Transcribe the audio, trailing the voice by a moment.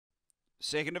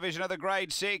Second division of the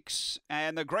Grade 6,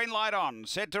 and the green light on,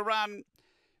 set to run.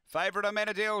 Favourite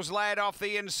Amenadiel's Lad off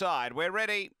the inside. We're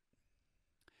ready.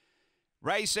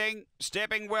 Racing,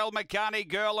 stepping well, McCartney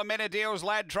Girl, Amenadiel's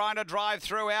Lad trying to drive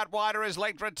through. Out wider is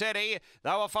Lectra Teddy. They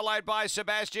were followed by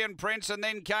Sebastian Prince, and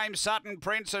then came Sutton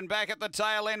Prince, and back at the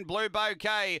tail end, Blue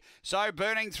Bouquet. So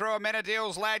burning through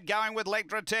Amenadiel's Lad, going with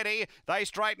Lectra Teddy. They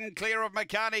straighten clear of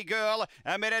McCartney Girl.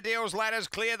 Amenadiel's Lad is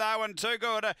clear though, and too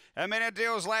good.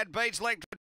 Amenadiel's Lad beats Lectra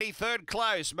Teddy. Third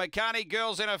close. McCartney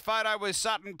Girl's in a photo with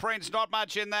Sutton Prince. Not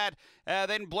much in that.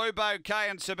 Then Blue Bouquet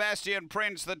and Sebastian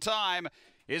Prince. The time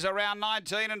is around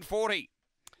 19 and 40.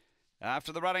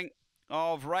 After the running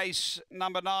of race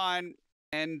number 9,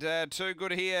 and too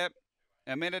good here.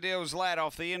 Amenadiel's Lad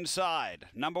off the inside.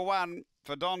 Number 1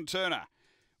 for Don Turner.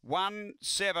 1,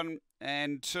 7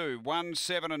 and 2. 1,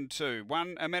 7 and 2.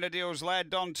 1 Amenadiel's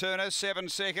Lad, Don Turner. 7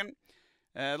 second.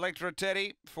 Lectra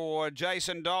Teddy for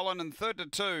Jason Dolan, and 3rd to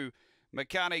 2.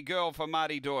 McCartney Girl for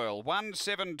Marty Doyle. 1,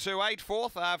 7, 2, 8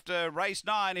 fourth after race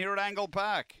 9 here at Angle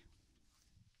Park.